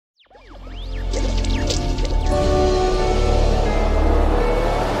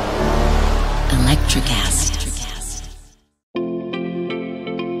Electricast.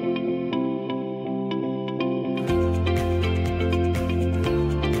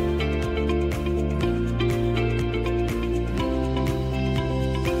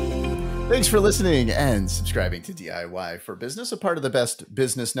 Thanks for listening and subscribing to DIY for Business, a part of the Best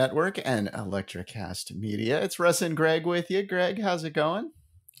Business Network and Electricast Media. It's Russ and Greg with you. Greg, how's it going?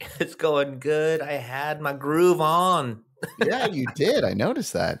 It's going good. I had my groove on. Yeah, you did. I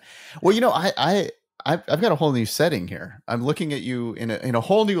noticed that. Well, I've got a whole new setting here. I'm looking at you in a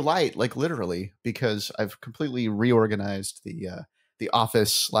whole new light, like literally, because I've completely reorganized the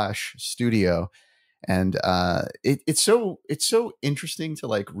office / studio. And it's so interesting to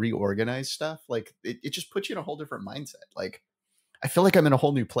like reorganize stuff. Like it just puts you in a whole different mindset. Like I feel like I'm in a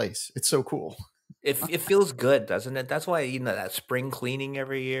whole new place. It's so cool. It feels good, doesn't it? That's why that spring cleaning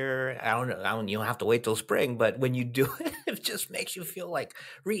every year. I don't. You don't have to wait till spring, but when you do it, it just makes you feel like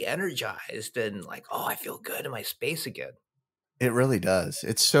re-energized and like, oh, I feel good in my space again. It really does.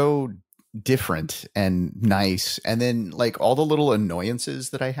 It's so different and nice. And then like all the little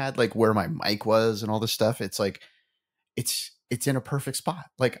annoyances that I had, like where my mic was and all this stuff, it's like it's in a perfect spot.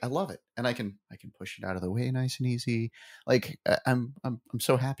 Like I love it. And I can push it out of the way nice and easy. Like I'm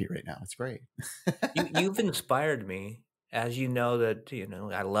so happy right now. It's great. You've inspired me, as you know that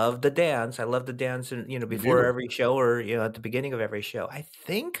I love the dance. I love the dance, and before every show or at the beginning of every show. I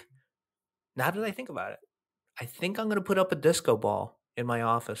think now that I think about it, I think I'm going to put up a disco ball in my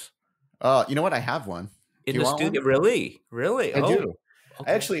office. You know what? I have one. In the studio? Really? I do.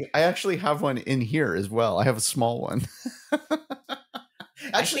 Okay. I actually have one in here as well. I have a small one.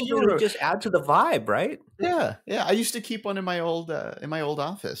 Actually, it would just add to the vibe, right? Yeah. I used to keep one in my old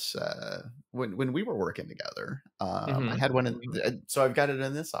office when we were working together. I had one, so I've got it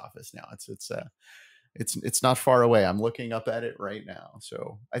in this office now. It's not far away. I'm looking up at it right now.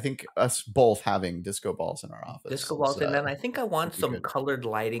 So I think us both having disco balls in our office. Disco balls, and then I think I want some colored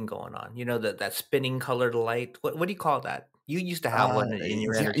lighting going on. That spinning colored light. What do you call that? You used to have one in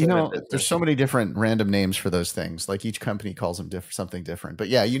your entertainment business. There's so many different random names for those things. Like each company calls them something different. But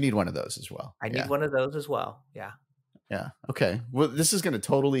yeah, you need one of those as well. I need one of those as well. Yeah. Yeah. Okay. Well, this is going to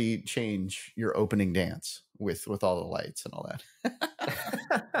totally change your opening dance with all the lights and all that.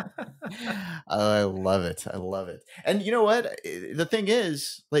 I love it. And you know what? The thing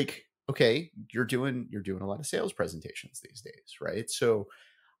is, like, okay, you're doing a lot of sales presentations these days, right? So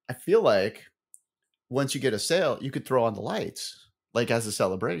I feel like once you get a sale, you could throw on the lights like as a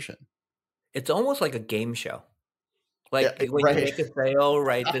celebration. It's almost like a game show. Like when you make a sale,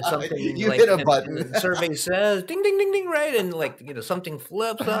 right? There's something you hit a button. The survey says ding ding ding ding, right? And like something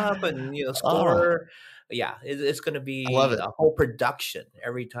flips up and score. Yeah, it's going to be a whole production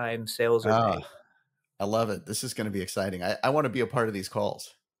every time sales are made. I love it. This is going to be exciting. I want to be a part of these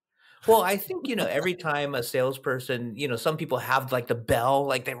calls. Well, I think, every time a salesperson, some people have like the bell,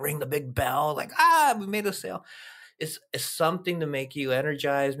 like they ring the big bell, like, we made a sale. It's something to make you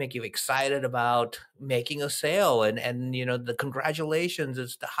energized, make you excited about making a sale. And the congratulations,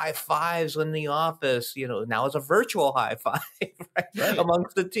 it's the high fives in the office, now it's a virtual high five right?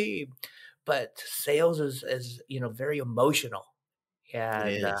 Amongst the team. But sales is very emotional.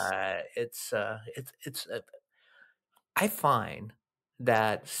 And I find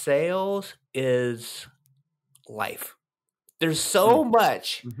that sales is life. There's so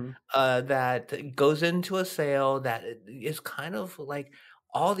much that goes into a sale that is kind of like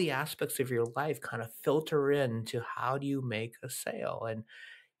all the aspects of your life kind of filter into how do you make a sale. And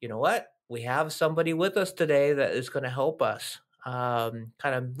you know what? We have somebody with us today that is going to help us kind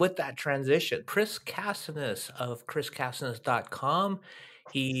of with that transition. Chris Castenes of chriscastenes.com.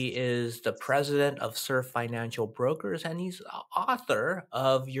 He is the president of Surf Financial Brokers, and he's author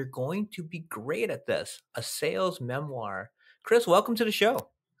of You're Going to Be Great at This, a sales memoir. Chris, welcome to the show.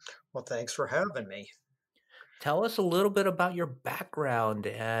 Well, thanks for having me. Tell us a little bit about your background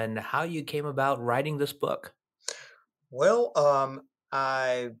and how you came about writing this book. Well,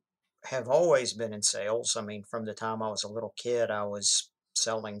 I have always been in sales. I mean, from the time I was a little kid, I was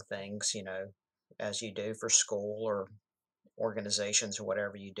selling things, as you do for school or organizations or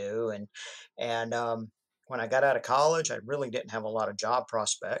whatever you do. And when I got out of college, I really didn't have a lot of job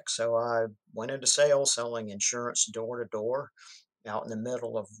prospects. So I went into sales, selling insurance door to door out in the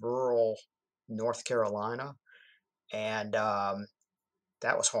middle of rural North Carolina. And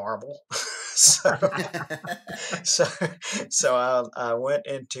that was horrible. so I went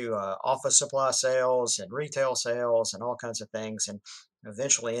into office supply sales and retail sales and all kinds of things, and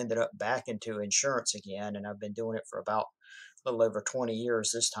eventually ended up back into insurance again. And I've been doing it for about a little over 20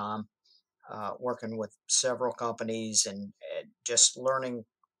 years this time, working with several companies and just learning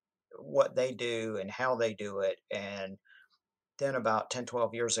what they do and how they do it. And then about 10,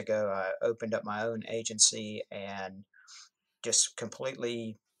 12 years ago, I opened up my own agency and just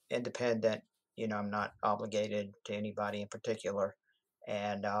completely independent. I'm not obligated to anybody in particular.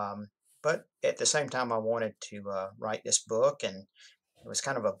 And, but at the same time, I wanted to write this book, and it was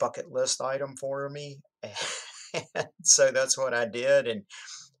kind of a bucket list item for me. And so that's what I did. And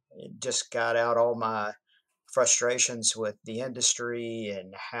it just got out all my frustrations with the industry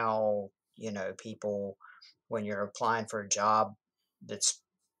and how, people, when you're applying for a job that's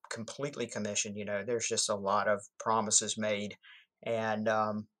completely commissioned, there's just a lot of promises made. And,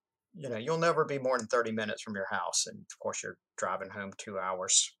 you'll never be more than 30 minutes from your house. And of course, you're driving home 2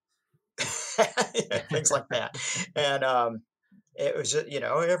 hours, things like that. And, it was just,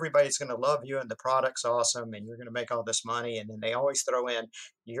 everybody's going to love you and the product's awesome and you're going to make all this money. And then they always throw in,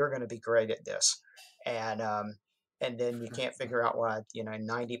 you're going to be great at this. And then you can't figure out why,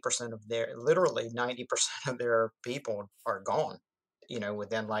 90% of literally 90% of their people are gone,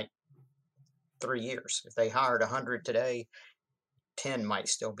 within like 3 years. If they hired 100 today, 10 might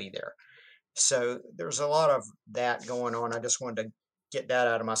still be there. So there's a lot of that going on. I just wanted to get that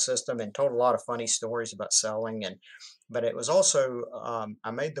out of my system, and told a lot of funny stories about selling. But it was also,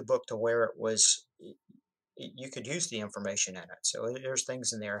 I made the book to where it was, you could use the information in it. So there's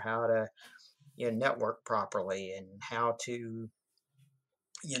things in there, how to, network properly, and how to,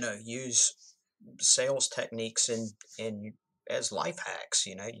 use sales techniques and as life hacks.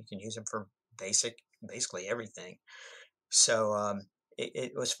 You can use them for basically everything. So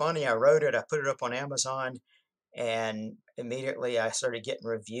it was funny. I wrote it, I put it up on Amazon, and immediately I started getting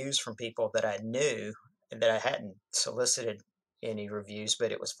reviews from people that I knew and that I hadn't solicited any reviews,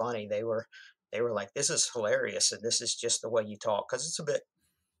 but it was funny. They were like, "This is hilarious, and this is just the way you talk," because it's a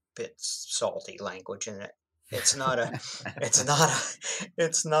bit salty language in it. It's not a, it's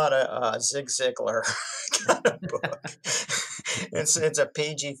not a Zig Ziglar kind of book. It's a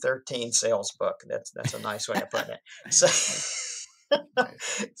PG-13 sales book. That's a nice way of putting it. So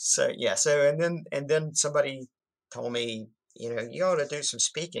so yeah, so and then somebody told me, you ought to do some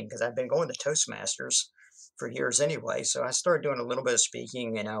speaking, because I've been going to Toastmasters for years anyway. So I started doing a little bit of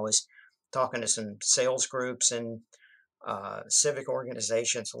speaking, and I was talking to some sales groups and civic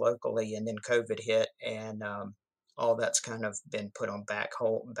organizations locally, and then COVID hit, and all that's kind of been put on back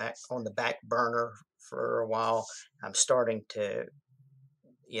on the back burner for a while. I'm starting to,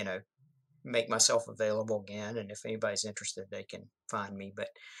 you know, make myself available again, and if anybody's interested, they can find me. But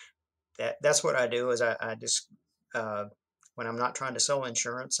that's what I do. Is I just uh, when I'm not trying to sell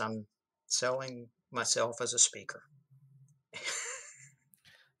insurance, I'm selling myself as a speaker.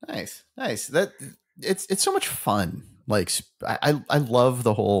 Nice, nice. That it's so much fun. Like I love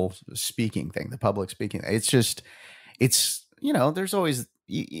the whole speaking thing, the public speaking. It's just there's always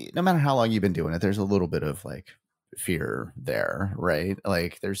no matter how long you've been doing it, there's a little bit of like fear there, right?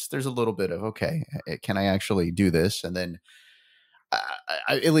 Like there's a little bit of okay, can I actually do this? And then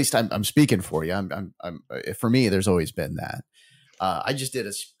at least I'm speaking for you. For me, there's always been that. I just did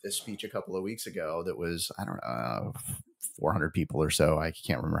a speech a couple of weeks ago that was, I don't know, 400 people or so. I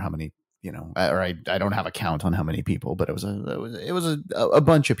can't remember how many, or I don't have a count on how many people, but it was a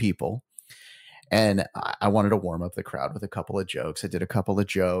bunch of people. And I wanted to warm up the crowd with a couple of jokes. I did a couple of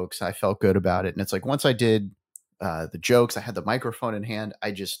jokes. I felt good about it. And it's like, once I did the jokes, I had the microphone in hand.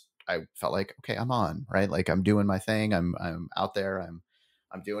 I felt like, okay, I'm on, right? Like I'm doing my thing. I'm out there.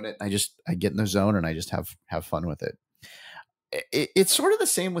 I'm doing it. I get in the zone and I just have fun with it. It's sort of the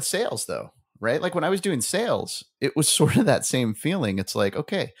same with sales though, right? Like when I was doing sales, it was sort of that same feeling. It's like,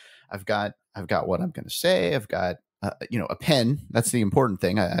 okay, I've got what I'm going to say. I've got, a pen. That's the important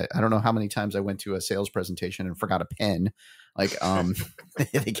thing. I don't know how many times I went to a sales presentation and forgot a pen. Like,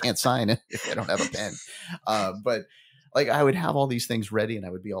 they can't sign it if they don't have a pen. But like I would have all these things ready and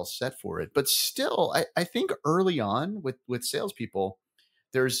I would be all set for it. But still, I think early on with salespeople,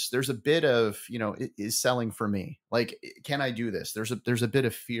 there's a bit of, is selling for me? Like, can I do this? There's a bit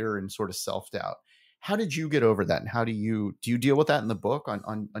of fear and sort of self-doubt. How did you get over that? And how do you deal with that in the book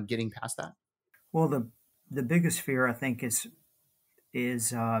on getting past that? Well, the biggest fear I think is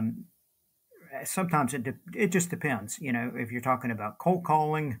sometimes it just depends. If you're talking about cold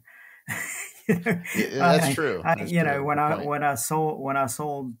calling, That's true. That's true. When I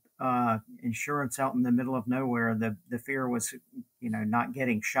sold insurance out in the middle of nowhere, the fear was not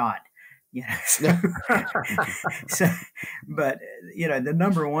getting shot. So, so, but the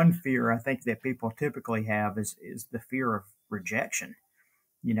number one fear I think that people typically have is the fear of rejection.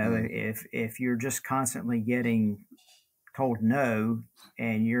 If you're just constantly getting told no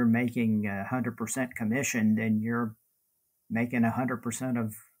and you're making 100% commission, then you're making 100%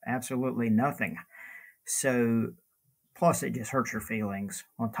 of absolutely nothing. So plus it just hurts your feelings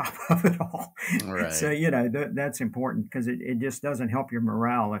on top of it all. So Right. that's important because it just doesn't help your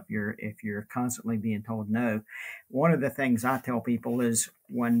morale if you're constantly being told no. One of the things I tell people is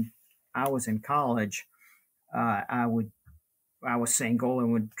when I was in college, uh, I would I was single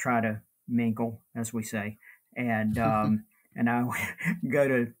and would try to mingle, as we say, and and I would go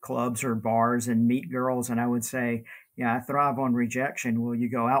to clubs or bars and meet girls, and I would say, "Yeah, I thrive on rejection. Will you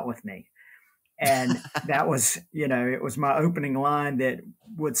go out with me?" And that was, it was my opening line that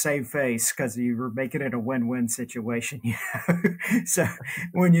would save face because you were making it a win-win situation. So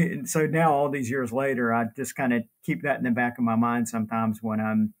so now all these years later, I just kind of keep that in the back of my mind sometimes when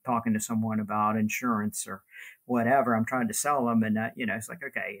I'm talking to someone about insurance or whatever. I'm trying to sell them, and it's like,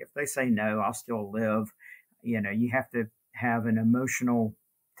 okay, if they say no, I'll still live. You have to have an emotional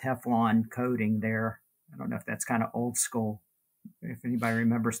Teflon coating there. I don't know if that's kind of old school, if anybody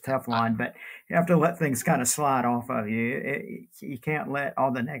remembers Teflon, but you have to let things kind of slide off of you. You can't let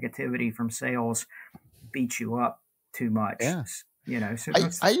all the negativity from sales beat you up too much. Yeah. So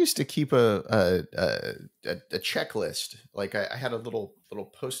I used to keep a checklist. Like I had a little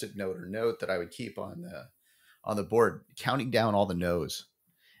post-it note or note that I would keep on the board, counting down all the no's.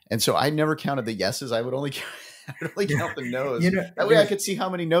 And so I never counted the yeses. I would only I would only count the no's. That way I could see how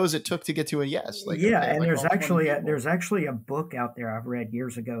many no's it took to get to a yes. Like, yeah, okay, and like there's actually a book out there I've read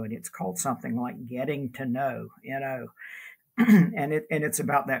years ago, and it's called something like Getting to Know, and it's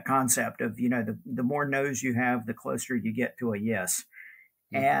about that concept of the more no's you have, the closer you get to a yes.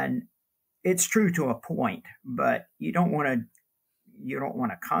 Mm-hmm. And it's true to a point, but you don't want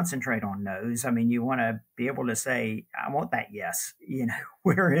to concentrate on no's. I mean, you want to be able to say, I want that yes,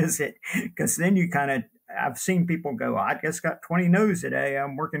 where is it? Because then I've seen people go, I just got 20 no's today.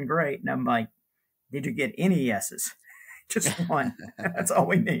 I'm working great. And I'm like, did you get any yeses? Just one. That's all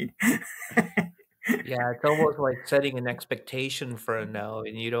we need. Yeah, it's almost like setting an expectation for a no,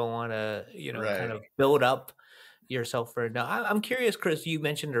 and you don't want to, Right. kind of build up yourself for a no. I'm curious, Chris. You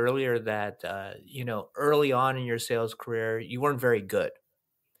mentioned earlier that early on in your sales career, you weren't very good,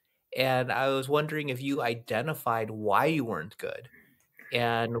 and I was wondering if you identified why you weren't good,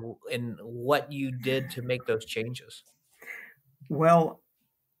 and what you did to make those changes. Well,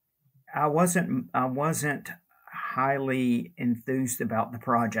 I wasn't highly enthused about the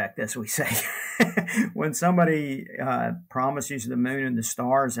project, as we say. When somebody promises you the moon and the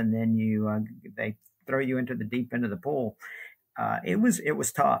stars, and then they throw you into the deep end of the pool, it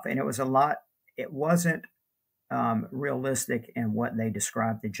was tough, and it was a lot. It wasn't realistic in what they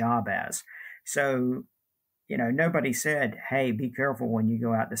described the job as. So nobody said, "Hey, be careful when you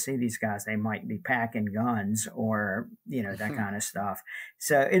go out to see these guys. They might be packing guns or that kind of stuff."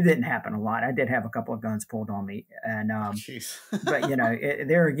 So it didn't happen a lot. I did have a couple of guns pulled on me, and Jeez. but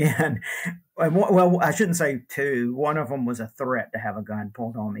there again, well, I shouldn't say two. One of them was a threat to have a gun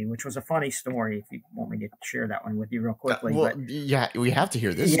pulled on me, which was a funny story. If you want me to share that one with you real quickly, Well, but yeah, we have to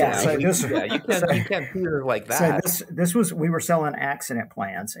hear this yeah. story. So You can't do it like so that. this was we were selling accident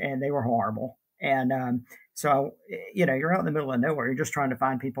plans, and they were horrible. And so you're out in the middle of nowhere. You're just trying to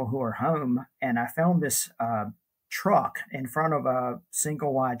find people who are home. And I found this truck in front of a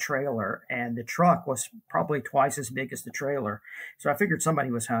single wide trailer, and the truck was probably twice as big as the trailer. So I figured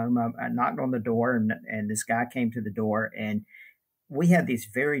somebody was home. I knocked on the door, and this guy came to the door, and we had these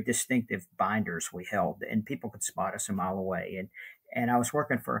very distinctive binders we held, and people could spot us a mile away. And I was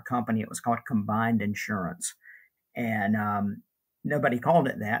working for a company. It was called Combined Insurance, and nobody called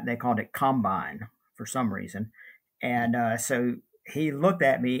it that. They called it Combine for some reason. And so he looked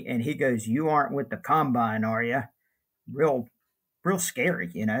at me and he goes, "You aren't with the Combine, are you?" Real scary.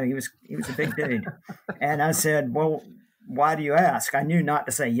 He was a big dude. And I said, "Well, why do you ask?" I knew not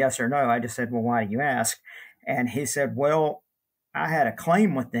to say yes or no. I just said, "Well, why do you ask?" And he said, "Well, I had a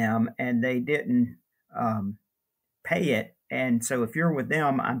claim with them and they didn't pay it. And so if you're with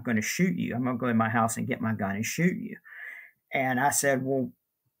them, I'm going to shoot you. I'm going to go in my house and get my gun and shoot you." And I said, "Well,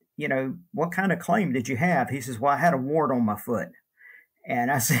 what kind of claim did you have?" He says, "Well, I had a wart on my foot." And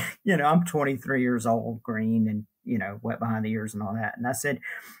I said, I'm 23 years old, green, and, wet behind the ears and all that. And I said,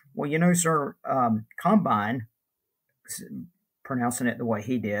 "Well, sir, Combine," pronouncing it the way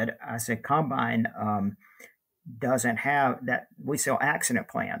he did, I said, "Combine doesn't have that. We sell accident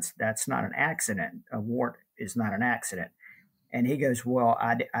plans. That's not an accident. A wart is not an accident." And he goes, "Well,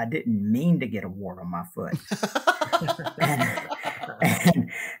 I didn't mean to get a wart on my foot."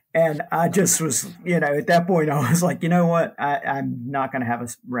 and I just was, at that point, I was like, you know what? I'm not going to have a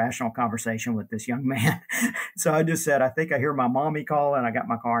rational conversation with this young man. So I just said, "I think I hear my mommy calling." I got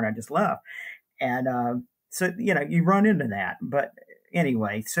my car and I just left. And so, you run into that. But,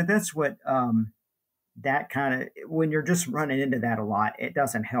 anyway, so that's what that kind of, when you're just running into that a lot, it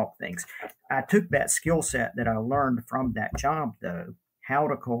doesn't help things. I took that skill set that I learned from that job, though, how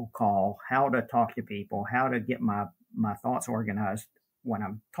to cold call, how to talk to people, how to get my thoughts organized when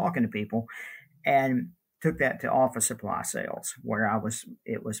I'm talking to people, and took that to office supply sales, where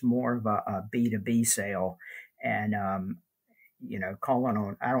it was more of a B2B sale. And calling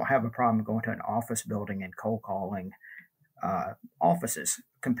on, I don't have a problem going to an office building and cold calling offices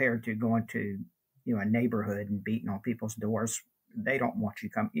compared to going to a neighborhood and beating on people's doors. They don't want you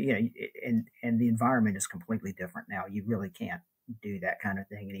to come. And the environment is completely different now. You really can't do that kind of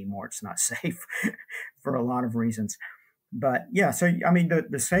thing anymore. It's not safe for a lot of reasons. But yeah, so I mean,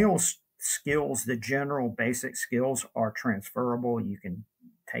 the sales skills, the general basic skills, are transferable. You can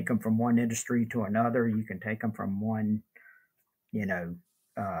take them from one industry to another. You can take them from one,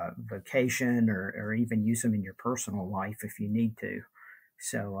 vocation, or even use them in your personal life if you need to.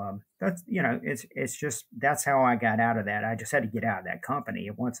 So that's it's just, that's how I got out of that. I just had to get out of that company,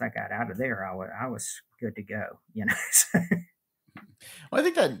 and once I got out of there, I was good to go. Well, I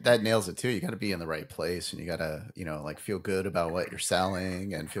think that nails it too. You got to be in the right place, and you got to, like, feel good about what you're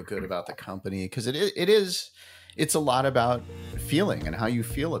selling and feel good about the company, because it's a lot about feeling and how you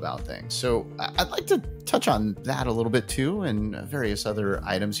feel about things. So I'd like to touch on that a little bit too, and various other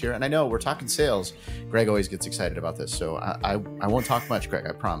items here. And I know we're talking sales. Greg always gets excited about this, so I won't talk much, Greg.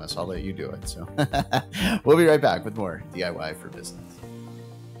 I promise. I'll let you do it. So we'll be right back with more DIY for Business.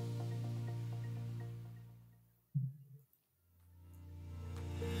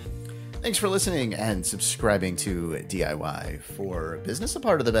 Thanks for listening and subscribing to DIY for Business, a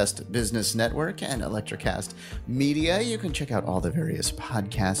part of the Best Business Network and Electrocast Media. You can check out all the various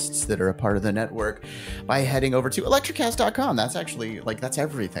podcasts that are a part of the network by heading over to electrocast.com. That's actually, that's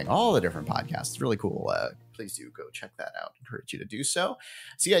everything, all the different podcasts. It's really cool. Please do go check that out. Encourage you to do so.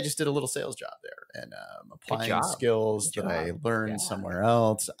 See, I just did a little sales job there, and applying skills that I learned somewhere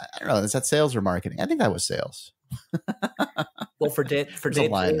else. I don't know, is that sales or marketing? I think that was sales. Well, for today's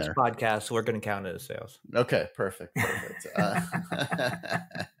podcast, we're going to count it as sales. Okay, perfect.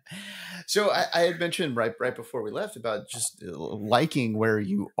 So I had mentioned right before we left about just liking where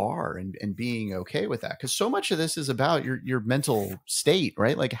you are and being okay with that, because so much of this is about your mental state,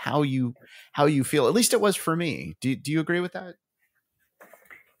 right? Like how you feel. At least it was for me. Do you agree with that?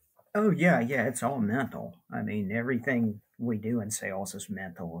 Oh yeah, it's all mental. I mean, everything we do in sales is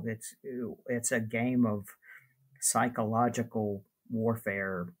mental. It's a game of psychological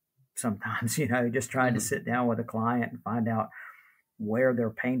warfare sometimes, just trying to sit down with a client and find out where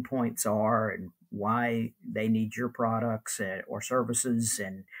their pain points are and why they need your products or services.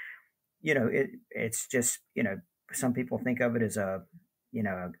 And it's just, some people think of it as a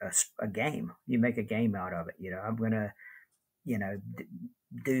game. You make a game out of it. I'm gonna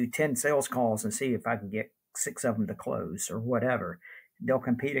do 10 sales calls and see if I can get 6 of them to close or whatever. They'll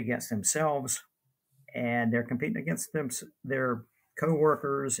compete against themselves, and they're competing against their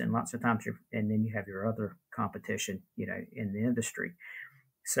coworkers, and lots of times and then you have your other competition, in the industry.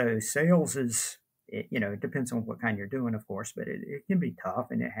 So sales is, it depends on what kind you're doing, of course, but it can be tough,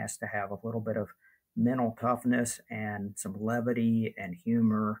 and it has to have a little bit of mental toughness and some levity and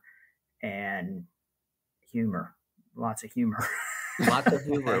humor, lots of humor. Lots of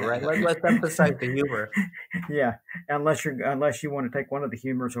humor, right? Let's emphasize the humor. Yeah, unless you want to take one of the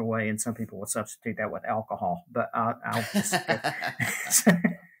humors away, and some people will substitute that with alcohol. But I'll just.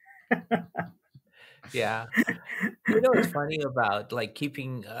 Yeah, it's funny about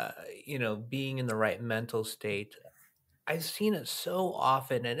keeping, being in the right mental state. I've seen it so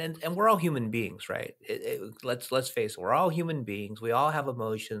often, and we're all human beings, right? Let's face it, we're all human beings. We all have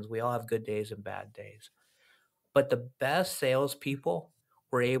emotions. We all have good days and bad days. But the best salespeople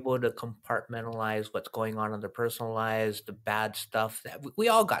were able to compartmentalize what's going on in their personal lives, the bad stuff that we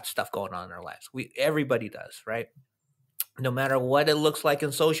all got stuff going on in our lives. Everybody does, right? No matter what it looks like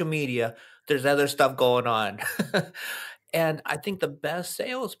in social media, there's other stuff going on. And I think the best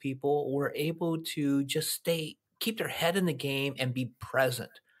salespeople were able to just keep their head in the game and be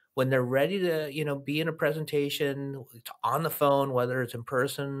present when they're ready to, be in a presentation on the phone, whether it's in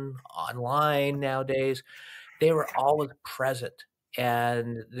person, online nowadays. They were always present,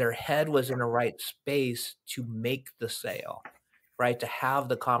 and their head was in the right space to make the sale, right? To have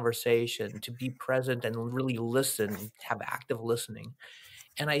the conversation, to be present and really listen, have active listening.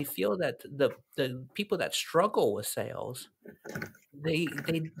 And I feel that the people that struggle with sales,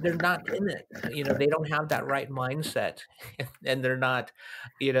 they're not in it. They don't have that right mindset, and they're not,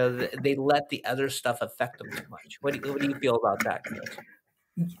 they let the other stuff affect them too much. What do you feel about that, Chris?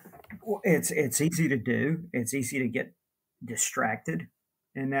 Well, it's easy to do. It's easy to get distracted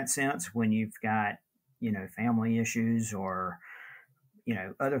in that sense when you've got, family issues or,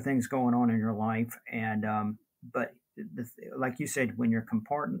 other things going on in your life. And, but like you said, when you're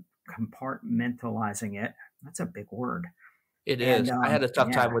compartmentalizing it, that's a big word. It And, is. I had a tough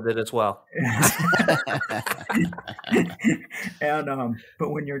yeah. time with it as well. And but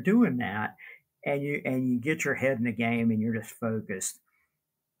when you're doing that and you get your head in the game and you're just focused,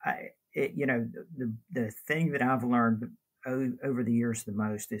 the thing that I've learned over the years the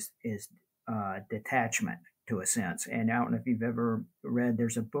most is detachment to a sense. And I don't know if you've ever read.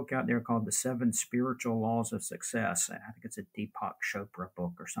 There's a book out there called The Seven Spiritual Laws of Success. I think it's a Deepak Chopra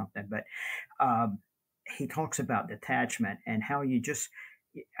book or something, but um, he talks about detachment and how you just.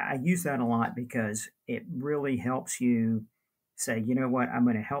 I use that a lot because it really helps you say, you know what, I'm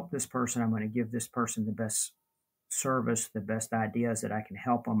going to help this person. I'm going to give this person the best service, the best ideas that I can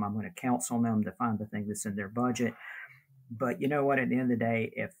help them. I'm going to counsel them to find the thing that's in their budget. But you know what? At the end of the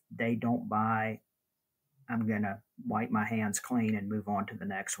day, if they don't buy, I'm going to wipe my hands clean and move on to the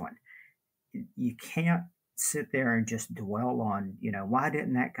next one. You can't sit there and just dwell on, why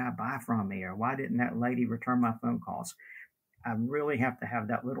didn't that guy buy from me or why didn't that lady return my phone calls? I really have to have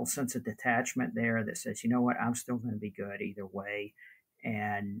that little sense of detachment there that says, you know what, I'm still going to be good either way.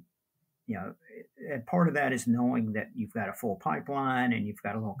 And and part of that is knowing that you've got a full pipeline and you've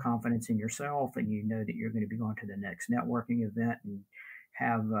got a little confidence in yourself and you know that you're going to be going to the next networking event and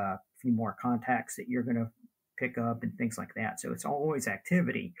have a few more contacts that you're going to pick up and things like that. So it's always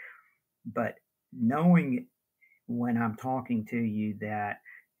activity, but knowing when I'm talking to you that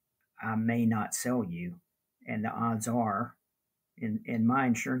I may not sell you, and the odds are in my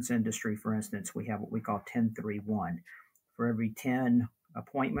insurance industry, for instance, we have what we call 10-3-1. For every 10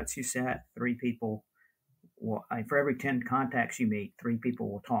 appointments you set, three people will, for every 10 contacts you meet, three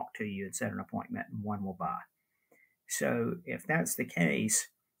people will talk to you and set an appointment and one will buy. So if that's the case,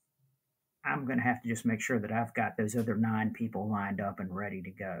 I'm going to have to just make sure that I've got those other 9 people lined up and ready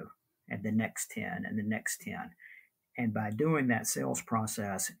to go, and the next 10 and the next 10. And by doing that sales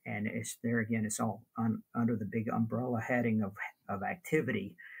process, and it's there again, it's all under the big umbrella heading of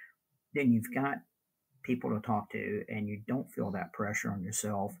activity, then you've got people to talk to and you don't feel that pressure on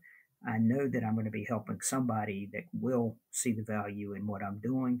yourself. I know that I'm going to be helping somebody that will see the value in what I'm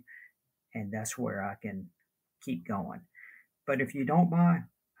doing, and that's where I can keep going. But if you don't buy,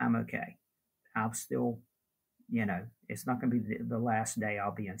 I'm okay. I'll still, it's not going to be the last day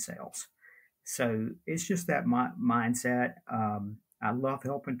I'll be in sales. So it's just that mindset. I love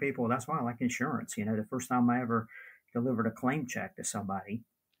helping people. That's why I like insurance. The first time I ever delivered a claim check to somebody,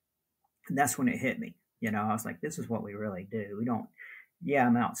 that's when it hit me. I was like, this is what we really do. We don't, yeah,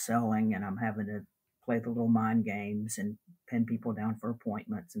 I'm out selling and I'm having to play the little mind games and pin people down for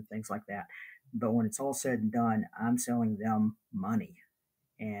appointments and things like that. But when it's all said and done, I'm selling them money.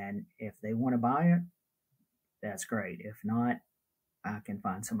 And if they want to buy it, that's great. If not, I can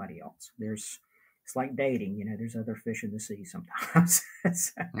find somebody else. It's like dating, there's other fish in the sea sometimes.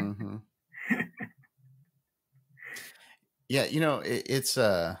 Mm-hmm. Yeah,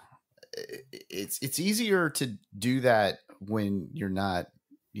 it's easier to do that when you're not,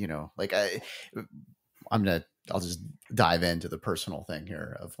 like I'll just dive into the personal thing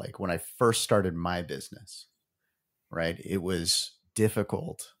here of like when I first started my business, right? It was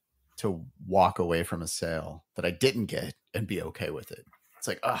difficult to walk away from a sale that I didn't get and be okay with it. It's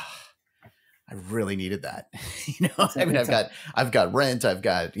like, I really needed that. I mean, I've got rent, I've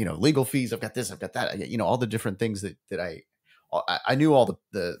got, legal fees, I've got this, I've got that, I get, all the different things that I knew all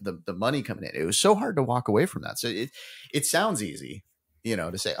the money coming in. It was so hard to walk away from that. So it sounds easy,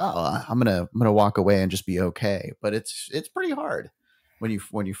 to say, oh, I'm going to walk away and just be okay. But it's pretty hard when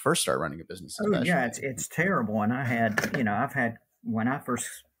you first start running a business. Oh yeah, it's terrible. And I've had when I first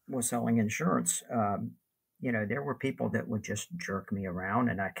was selling insurance, there were people that would just jerk me around,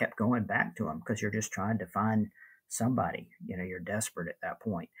 and I kept going back to them because you're just trying to find somebody. You're desperate at that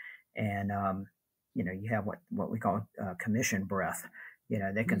point, and you have what we call commission breath.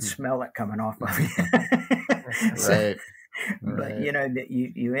 They can smell it coming off of you. Right. But that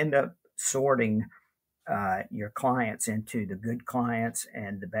you end up sorting your clients into the good clients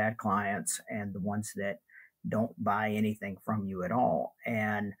and the bad clients and the ones that don't buy anything from you at all.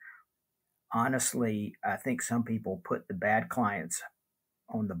 And honestly, I think some people put the bad clients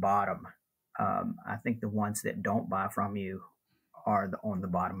on the bottom. I think the ones that don't buy from you are on the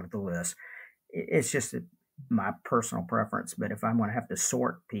bottom of the list. It's just my personal preference. But if I'm going to have to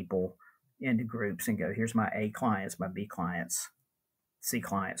sort people into groups and go, here's my A clients, my B clients, C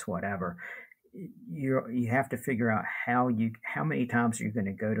clients, whatever, you have to figure out how many times you're going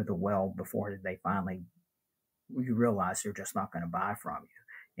to go to the well before they finally you realize they're just not going to buy from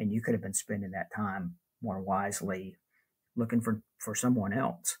you. And you could have been spending that time more wisely looking for someone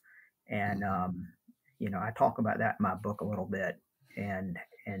else. And, I talk about that in my book a little bit, and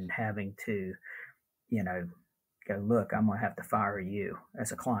having to, go, look, I'm going to have to fire you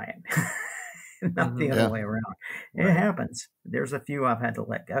as a client, not the other Yeah. way around. Right. It happens. There's a few I've had to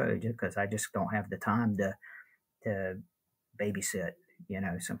let go just because I just don't have the time to babysit,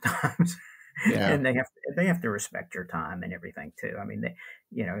 sometimes. Yeah. And they have to respect your time and everything too. I mean,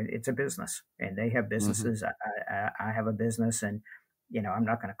 it's a business, and they have businesses. I have a business, and I'm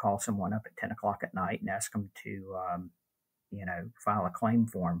not going to call someone up at 10 o'clock at night and ask them to, file a claim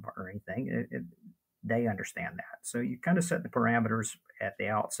form or anything. They understand that, so you kind of set the parameters at the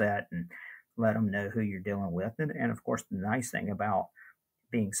outset and let them know who you're dealing with. And of course, the nice thing about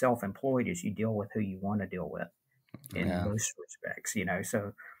being self-employed is you deal with who you want to deal with in Yeah. most respects,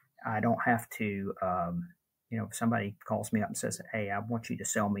 so I don't have to, if somebody calls me up and says, hey, I want you to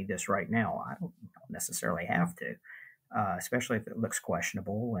sell me this right now, I don't necessarily have to, especially if it looks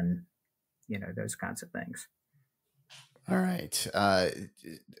questionable and, those kinds of things. All right. I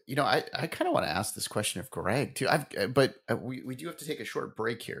kind of want to ask this question of Greg too. But we do have to take a short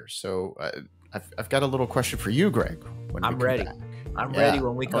break here. So I've got a little question for you, Greg. When I'm we come ready. back. I'm Yeah. ready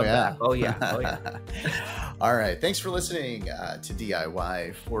when we Oh, come yeah. back. Oh yeah. Oh yeah. All right. Thanks for listening to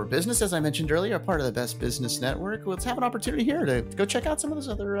DIY for Business. As I mentioned earlier, a part of the Best Business Network. Let's have an opportunity here to go check out some of those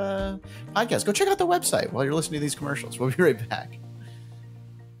other podcasts. Go check out the website while you're listening to these commercials. We'll be right back.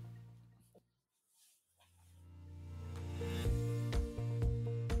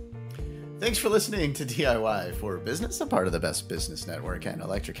 Thanks for listening to DIY for Business, a part of the Best Business Network and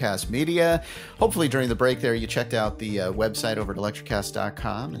Electrocast Media. Hopefully during the break there, you checked out the website over at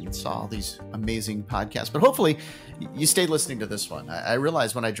electrocast.com and saw all these amazing podcasts. But hopefully you stayed listening to this one. I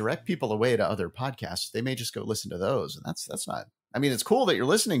realize when I direct people away to other podcasts, they may just go listen to those. And that's not, I mean, it's cool that you're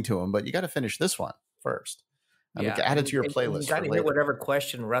listening to them, but you got to finish this one first. Yeah, add it to your and playlist you got for to hear later. whatever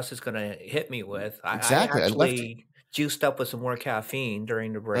question Russ is going to hit me with. I Exactly. actually juiced up with some more caffeine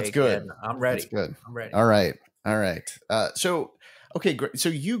during the break. That's good. And I'm ready. That's good. I'm ready. All right. So, okay. So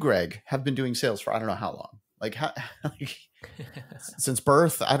you, Greg, have been doing sales for I don't know how long. Like how since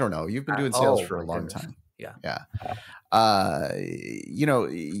birth? I don't know. You've been doing sales for a long time. Yeah. Yeah.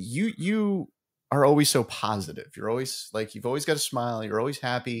 You are always so positive. You're always like you've always got a smile. You're always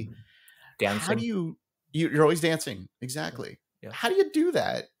happy. Dancing. How do you're always dancing? Exactly. Yeah. How do you do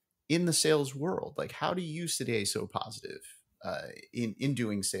that in the sales world? Like, how do you stay so positive in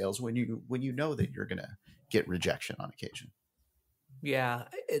doing sales when you know that you're gonna get rejection on occasion? Yeah,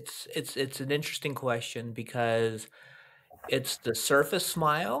 it's an interesting question because it's the surface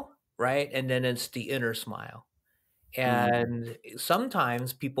smile, right? And then it's the inner smile. And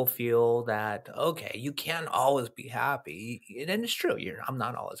sometimes people feel that, okay, you can't always be happy. And it's true, I'm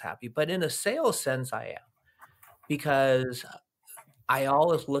not always happy, but in a sales sense, I am, because I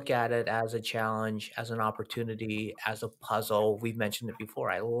always look at it as a challenge, as an opportunity, as a puzzle. We've mentioned it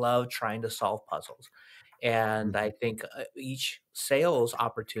before. I love trying to solve puzzles. And I think each sales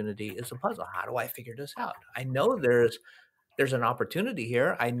opportunity is a puzzle. How do I figure this out? I know there's an opportunity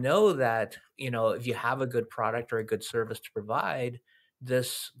here. I know that, if you have a good product or a good service to provide,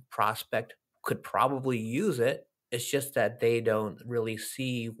 this prospect could probably use it. It's just that they don't really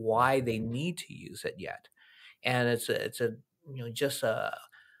see why they need to use it yet. And it's a just a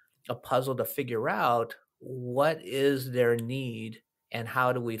puzzle to figure out what is their need and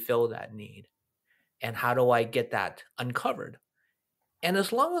how do we fill that need and how do I get that uncovered. And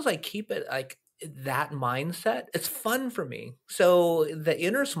as long as I keep it like that mindset, it's fun for me. So the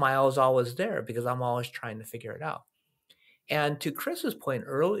inner smile is always there because I'm always trying to figure it out. And to Chris's point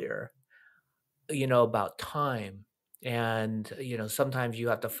earlier, about time and, sometimes you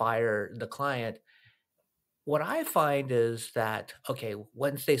have to fire the client. What I find is that, okay,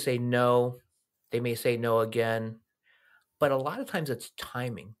 once they say no, they may say no again, but a lot of times it's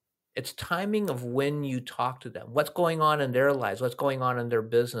timing. It's timing of when you talk to them, what's going on in their lives, what's going on in their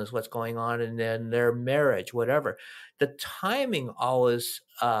business, what's going on in their marriage, whatever. The timing always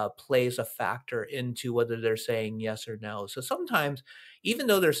plays a factor into whether they're saying yes or no. So sometimes, even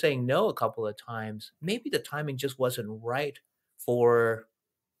though they're saying no a couple of times, maybe the timing just wasn't right for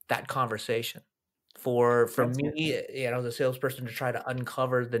that conversation. For That's me, the salesperson to try to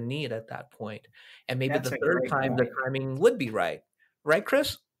uncover the need at that point. And maybe That's the a third great time, the point. timing would be right. Right,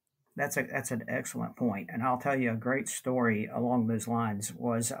 Chris? That's an excellent point, and I'll tell you a great story along those lines.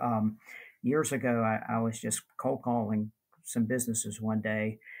 Was years ago, I was just cold calling some businesses one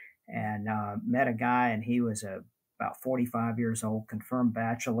day, and met a guy, and he was about 45 years old, confirmed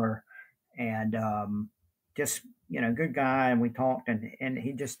bachelor, and just, good guy. And we talked, and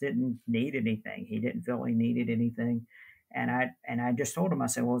he just didn't need anything. He didn't feel he needed anything. And I just told him, I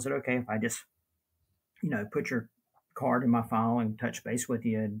said, well, is it okay if I just, put your card in my file and touch base with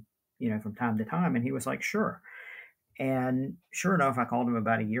you, from time to time? And he was like, sure. And sure enough, I called him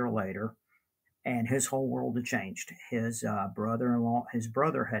about a year later, and his whole world had changed. His his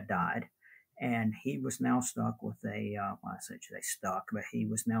brother had died, and he was now stuck with well, I say stuck, but he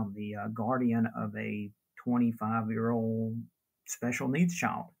was now the guardian of a 25-year-old special needs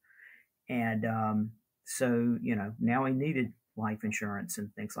child. And so, now he needed life insurance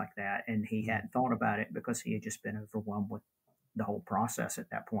and things like that. And he hadn't thought about it because he had just been overwhelmed with the whole process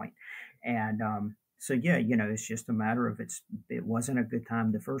at that point. And so, yeah, it's just a matter of it wasn't a good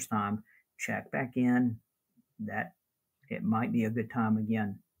time the first time. Check back in, that it might be a good time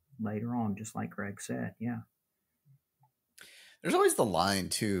again later on, just like Greg said. Yeah. There's always the line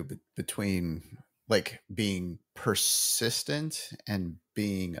too between like being persistent and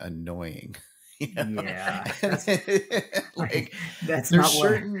being annoying. Yeah, like that's there's not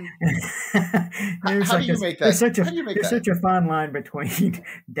certain. How do you make that? There's such a fine line between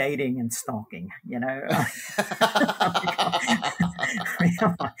dating and stalking. There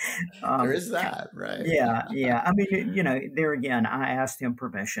is that, right? Yeah. I mean, there again, I asked him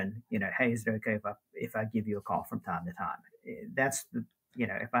permission. Hey, is it okay if I give you a call from time to time? That's the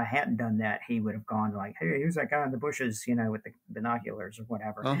if I hadn't done that, he would have gone like, hey, who's that guy in the bushes, with the binoculars or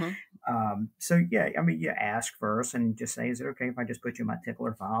whatever. So, yeah, I mean, you ask first and just say, is it okay if I just put you in my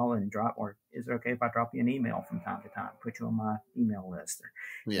tickler file and or is it okay if I drop you an email from time to time, put you on my email list or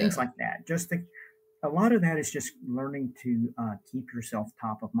things like that? A lot of that is just learning to keep yourself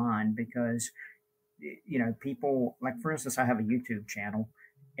top of mind because, people, like, for instance, I have a YouTube channel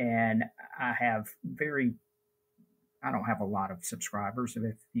and I don't have a lot of subscribers.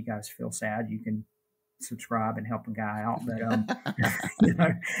 If you guys feel sad, you can subscribe and help a guy out. But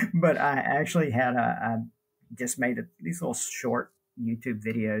but I actually I just made these little short YouTube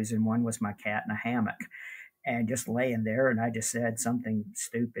videos, and one was my cat in a hammock and just laying there, and I just said something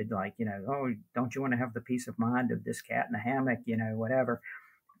stupid like, oh, don't you want to have the peace of mind of this cat in a hammock, whatever.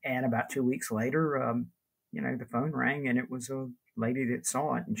 And about 2 weeks later, the phone rang, and it was a lady that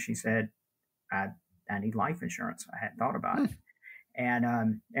saw it, and she said, I need life insurance. I hadn't thought about it.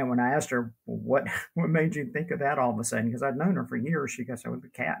 And when I asked her, what made you think of that all of a sudden? Because I'd known her for years. She goes, I was the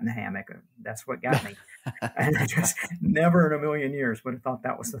cat in the hammock. That's what got me. And I just never in a million years would have thought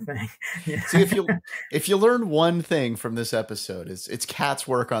that was the thing. See, if you learn one thing from this episode, it's cats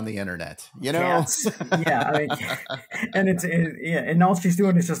work on the internet. Cats, yeah. I mean, and and all she's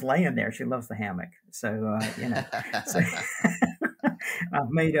doing is just laying there. She loves the hammock. So So I've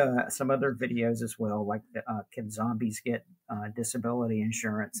made some other videos as well, like can zombies get disability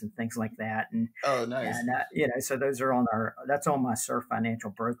insurance and things like that. And oh, nice. And so those are that's on my Surf Financial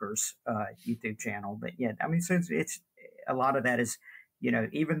Brokers YouTube channel. But yeah, I mean, so it's a lot of that is,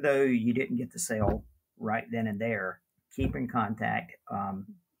 even though you didn't get the sale right then and there, keep in contact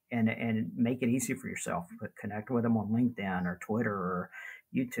and make it easy for yourself. Connect with them on LinkedIn or Twitter or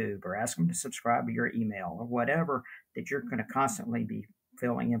YouTube, or ask them to subscribe to your email or whatever, that you're going to constantly be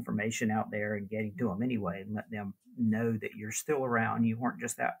filling information out there and getting to them anyway, and let them know that you're still around. You weren't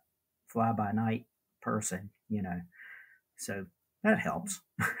just that fly by night person, so that helps.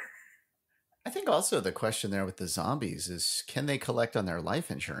 I think also the question there with the zombies is, can they collect on their life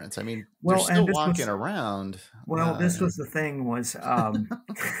insurance? I mean, well, they're still walking around. Well, this was the thing was,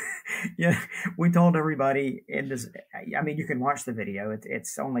 yeah, we told everybody in this, I mean, you can watch the video.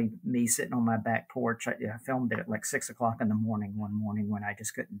 It's only me sitting on my back porch. I filmed it at like 6:00 in the morning one morning when I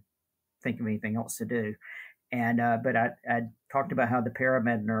just couldn't think of anything else to do. And but I talked about how the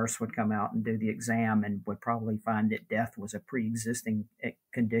paramed nurse would come out and do the exam and would probably find that death was a pre-existing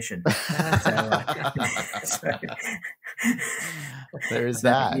condition. So there's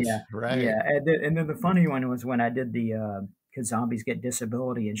that. Yeah, right. Yeah, and then the funny one was when I did the Could Zombies Get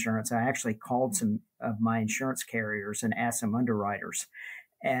Disability Insurance? I actually called some of my insurance carriers and asked some underwriters,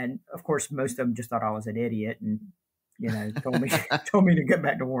 and of course most of them just thought I was an idiot and told me to get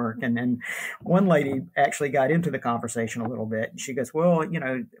back to work. And then one lady actually got into the conversation a little bit. And she goes, well,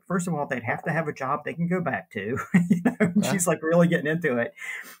 first of all, they'd have to have a job they can go back to. She's like really getting into it.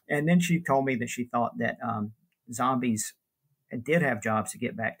 And then she told me that she thought that zombies did have jobs to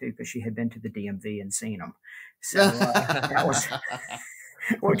get back to because she had been to the DMV and seen them. So that was...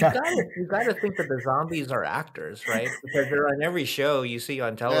 Well, you got to think that the zombies are actors, right? Because they're on every show you see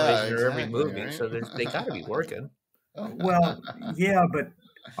on television or every movie. Right? So they got to be working. Well, yeah, but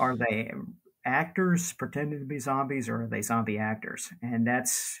are they actors pretending to be zombies, or are they zombie actors? And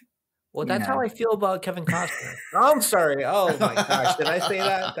that's Well, you that's how know. I feel about Kevin Costner. Oh, I'm sorry. Oh my gosh, did I say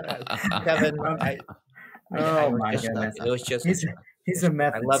that, Kevin? I Oh was my just goodness. it was just a He's joke. he's a I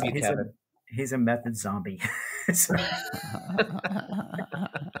method love you, he's a Kevin. he's a method zombie. So,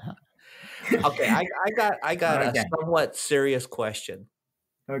 Okay, I got a okay. somewhat serious question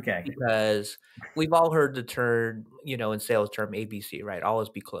Okay. because we've all heard the term, in sales term ABC, right? Always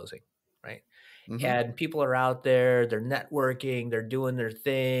be closing, right? Mhm. And people are out there, they're networking, they're doing their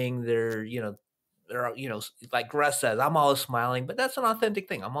thing, they're like Russ says, I'm always smiling, but that's an authentic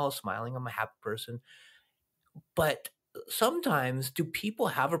thing. I'm always smiling. I'm a happy person. But sometimes do people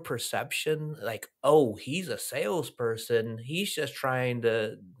have a perception like, oh, he's a salesperson. He's just trying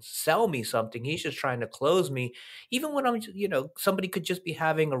to sell me something. He's just trying to close me. Even when somebody could just be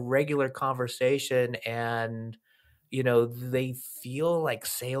having a regular conversation and, they feel like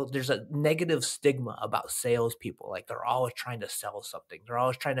there's a negative stigma about salespeople. Like they're always trying to sell something. They're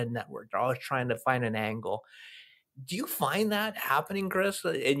always trying to network. They're always trying to find an angle. Do you find that happening, Chris,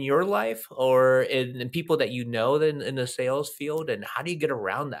 in your life or in people that in the sales field? And how do you get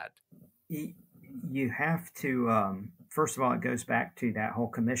around that? Y- You have to, first of all, it goes back to that whole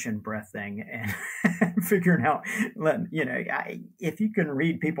commission breath thing and figuring out, if you can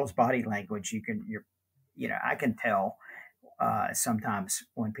read people's body language, I can tell sometimes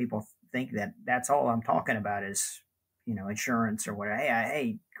when people think that that's all I'm talking about is, insurance or whatever.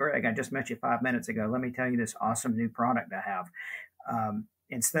 Hey, Greg, I just met you 5 minutes ago. Let me tell you this awesome new product I have.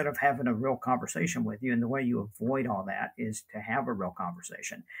 Instead of having a real conversation with you, and the way you avoid all that is to have a real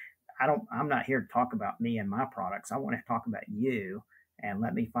conversation. I'm not here to talk about me and my products. I want to talk about you and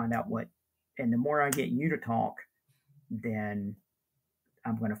let me find out and the more I get you to talk, then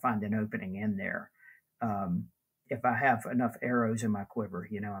I'm going to find an opening in there. If I have enough arrows in my quiver,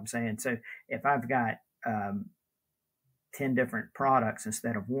 you know what I'm saying? So if I've got 10 different products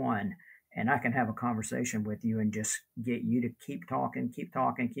instead of one, and I can have a conversation with you and just get you to keep talking, keep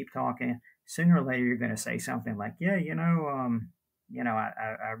talking, keep talking. Sooner or later, you're going to say something like, yeah,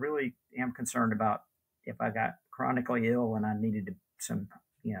 I really am concerned about if I got chronically ill and I needed some,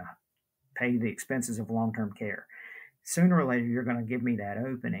 you know, pay the expenses of long-term care. Sooner or later, you're going to give me that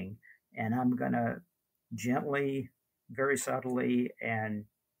opening, and I'm going to gently, very subtly, and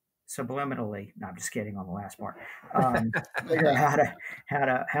subliminally. No, I'm just kidding on the last part. Figure out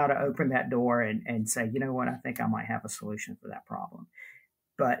how to open that door and say, you know what, I think I might have a solution for that problem.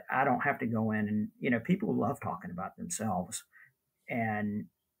 But I don't have to go in and people love talking about themselves, and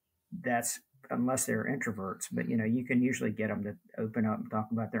that's unless they're introverts. But you can usually get them to open up and talk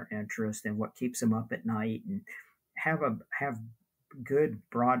about their interest and what keeps them up at night, and have good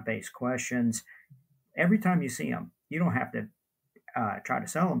broad based questions every time you see them. You don't have to try to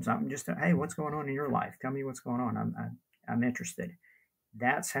sell them something. Just hey, what's going on in your life? Tell me what's going on. I'm interested.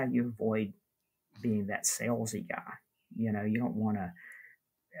 That's how you avoid being that salesy guy. You don't want to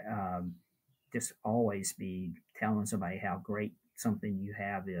just always be telling somebody how great something you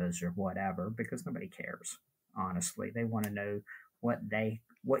have is or whatever, because nobody cares. Honestly, they want to know what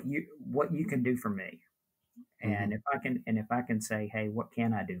you can do for me. And if I can say, hey, what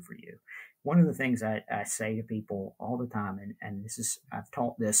can I do for you? One of the things I say to people all the time, and I've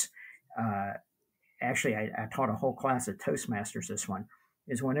taught this. Uh, Actually, I taught a whole class of Toastmasters. This one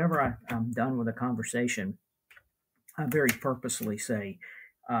is whenever I'm done with a conversation, I very purposely say,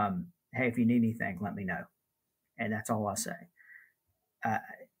 "Hey, if you need anything, let me know," and that's all I say. Uh,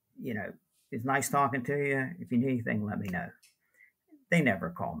 you know, it's nice talking to you. If you need anything, let me know. They never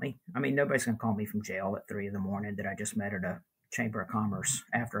call me. I mean, nobody's going to call me from jail at 3 in the morning that I just met at a Chamber of Commerce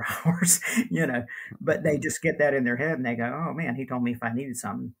after hours, but they just get that in their head and they go, oh man, he told me if I needed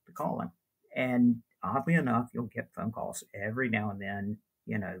something to call him. And oddly enough, you'll get phone calls every now and then,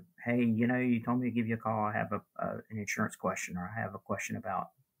 hey, you told me to give you a call. I have an insurance question, or I have a question about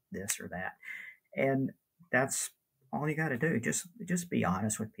this or that. And that's all you got to do. Just be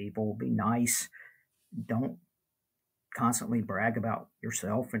honest with people, be nice. Don't constantly brag about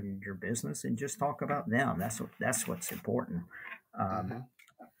yourself and your business, and just talk about them. That's what's important. Um,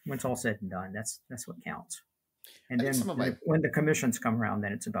 when it's all said and done, that's what counts. And I think then some of my when the commissions come around,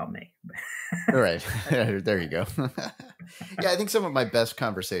 then it's about me. All right. There you go. Yeah, I think some of my best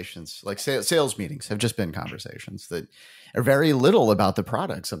conversations, like sales meetings, have just been conversations that are very little about the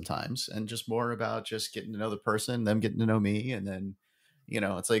product sometimes, and just more about just getting to know the person, them getting to know me, and then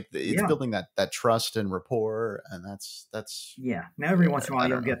it's like it's Yeah, building that trust and rapport, and that's yeah. Now every once in a while I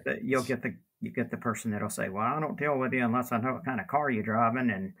you'll don't know. get the person that'll say, "Well, I don't deal with you unless I know what kind of car you're driving,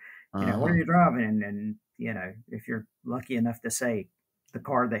 and what are Uh-huh. you driving?" And if you're lucky enough to say the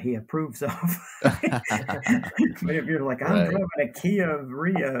car that he approves of. But if you're like, I'm driving a Kia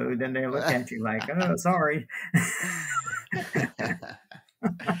Rio, then they look at you like, oh, sorry.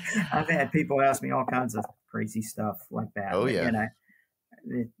 I've had people ask me all kinds of crazy stuff like that. Oh, but, yeah. You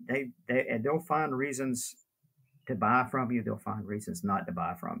know, they'll find reasons to buy from you. They'll find reasons not to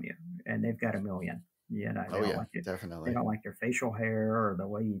buy from you. And they've got a million. You know, definitely. They don't like your facial hair or the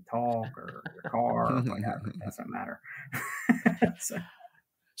way you talk or your car or whatever. It doesn't matter.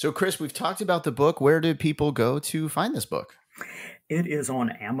 So, Chris, we've talked about the book. Where do people go to find this book? It is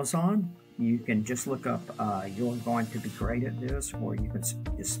on Amazon. You can just look up You're Going to Be Great at This, or you can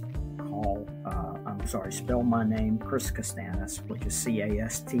just call, spell my name, Chris Castenes, which is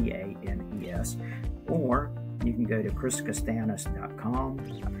Castanes, or you can go to chriscastanes.com.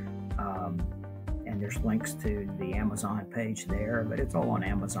 And there's links to the Amazon page there, but it's all on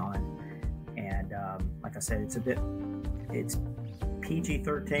Amazon. And like I said, it's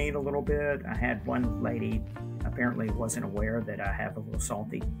PG-13 a little bit. I had one lady apparently wasn't aware that I have a little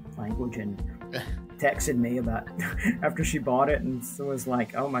salty language and texted me about after she bought it and was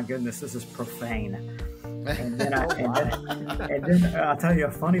like, "Oh my goodness, this is profane." And then I'll tell you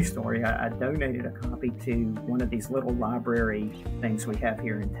a funny story. I donated a copy to one of these little library things we have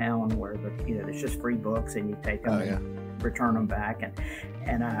here in town where there's just free books and you take them and return them back.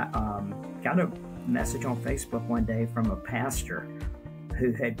 And I got a message on Facebook one day from a pastor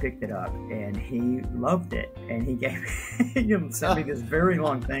who had picked it up, and he loved it, and he sent me this very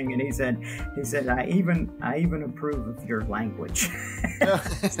long thing, and he said I even approve of your language.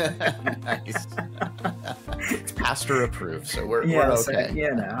 Nice. It's pastor approved, so we're okay. So,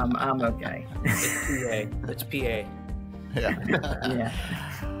 I'm okay. It's PA. Yeah.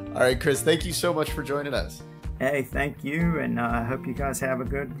 All right, Chris, thank you so much for joining us. Hey, thank you, and I hope you guys have a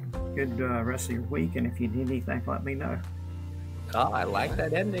good rest of your week, and if you need anything, let me know. Oh, I like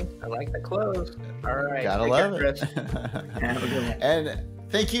that ending. I like the close. All right. Gotta love it. Have a good one. And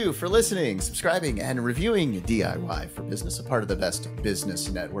thank you for listening, subscribing, and reviewing DIY for Business, a part of the Best Business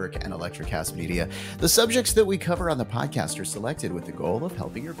Network and Electrocast Media. The subjects that we cover on the podcast are selected with the goal of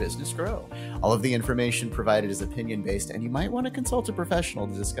helping your business grow. All of the information provided is opinion-based, and you might want to consult a professional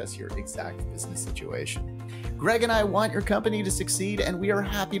to discuss your exact business situation. Greg and I want your company to succeed, and we are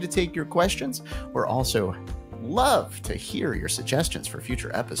happy to take your questions. We're also love to hear your suggestions for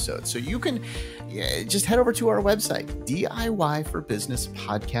future episodes. So you can just head over to our website,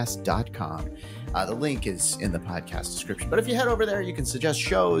 DIYforbusinesspodcast.com. The link is in the podcast description. But if you head over there, you can suggest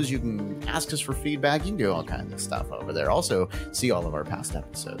shows, you can ask us for feedback, you can do all kinds of stuff over there. Also, see all of our past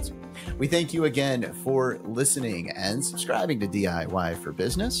episodes. We thank you again for listening and subscribing to DIY for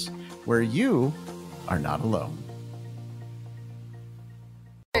Business, where you are not alone.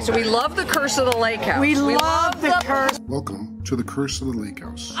 So we love the Curse of the Lake House. We love the curse. Welcome to the Curse of the Lake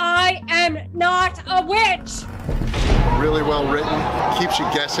House. I am not a witch. Really well written, keeps you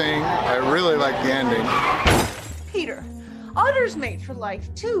guessing. I really like the ending. Peter, otters mate for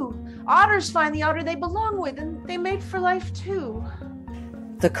life too. Otters find the otter they belong with and they mate for life too.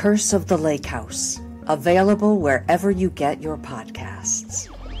 The Curse of the Lake House. Available wherever you get your podcasts.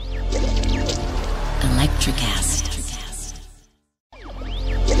 Electrocast.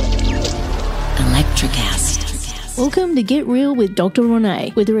 Electrocast. Welcome to Get Real with Dr.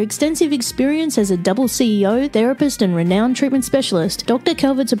 Renee. With her extensive experience as a double CEO, therapist, and renowned treatment specialist, Dr.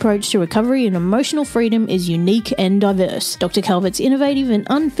 Calvert's approach to recovery and emotional freedom is unique and diverse. Dr. Calvert's innovative and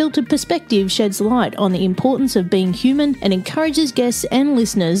unfiltered perspective sheds light on the importance of being human and encourages guests and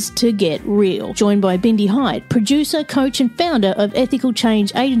listeners to get real. Joined by Bindi Hyde, producer, coach, and founder of Ethical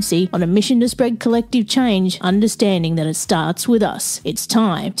Change Agency, on a mission to spread collective change, understanding that it starts with us. It's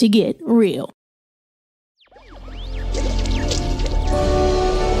time to get real.